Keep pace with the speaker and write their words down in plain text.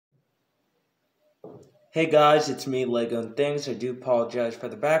Hey guys, it's me, Lego and Things. I do apologize for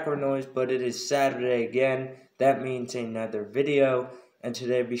the background noise, but it is Saturday again. That means another video, and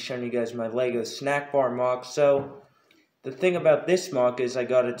today I'll be showing you guys my Lego Snack Bar MOC. So, the thing about this MOC is I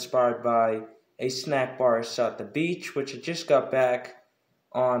got inspired by a snack bar I saw at the beach, which I just got back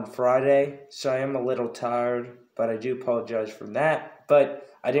on Friday, so I am a little tired, but I do apologize for that. But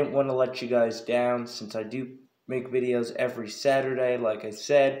I didn't want to let you guys down since I do make videos every Saturday, like I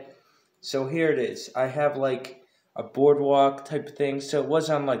said. So here it is. I have like a boardwalk type of thing. So it was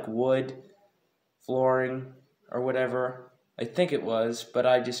on like wood flooring or whatever. I think it was, but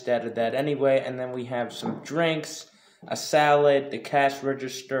I just added that anyway. And then we have some drinks, a salad, the cash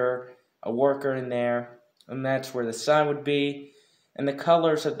register, a worker in there, and that's where the sign would be. And the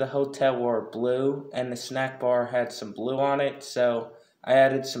colors of the hotel were blue, and the snack bar had some blue on it, so I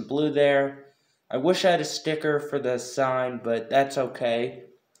added some blue there. I wish I had a sticker for the sign, but that's okay.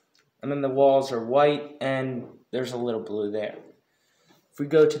 And then the walls are white, and there's a little blue there. If we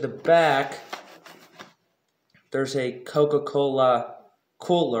go to the back, there's a Coca-Cola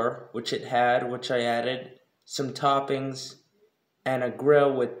cooler, which it had, which I added, some toppings, and a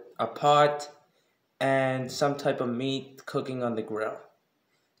grill with a pot, and some type of meat cooking on the grill.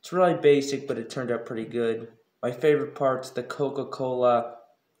 It's really basic, but it turned out pretty good. My favorite part's the Coca-Cola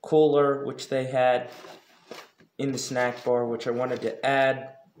cooler, which they had in the snack bar, which I wanted to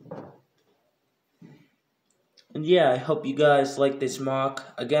add. And yeah, I hope you guys like this MOC.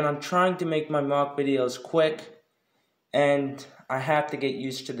 Again, I'm trying to make my MOC videos quick, and I have to get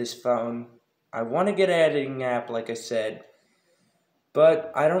used to this phone. I want to get an editing app, like I said, but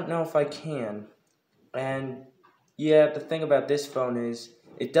I don't know if I can. And yeah, the thing about this phone is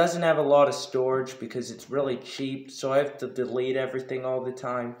it doesn't have a lot of storage because it's really cheap, so I have to delete everything all the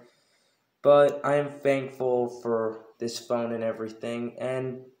time. But I am thankful for this phone and everything.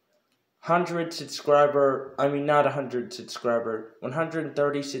 And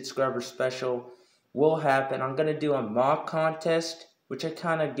 130 subscriber special will happen. I'm going to do a MOC contest, which I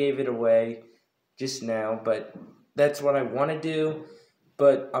kind of gave it away just now, but that's what I want to do.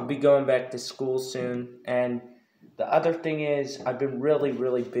 But I'll be going back to school soon. And the other thing is, I've been really,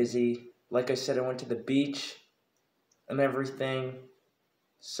 really busy. Like I said, I went to the beach and everything.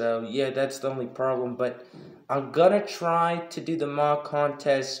 So yeah, that's the only problem. But I'm going to try to do the MOC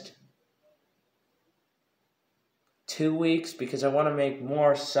contest 2 weeks because I want to make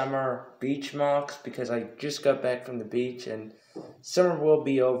more summer beach MOCs because I just got back from the beach and summer will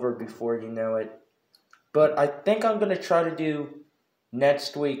be over before you know it. But I think I'm going to try to do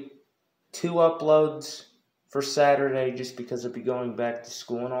next week 2 uploads for Saturday just because I'll be going back to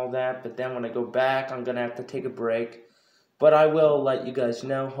school and all that. But then when I go back, I'm going to have to take a break. But I will let you guys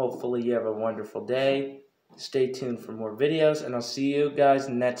know. Hopefully you have a wonderful day. Stay tuned for more videos, and I'll see you guys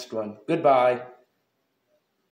in the next one. Goodbye.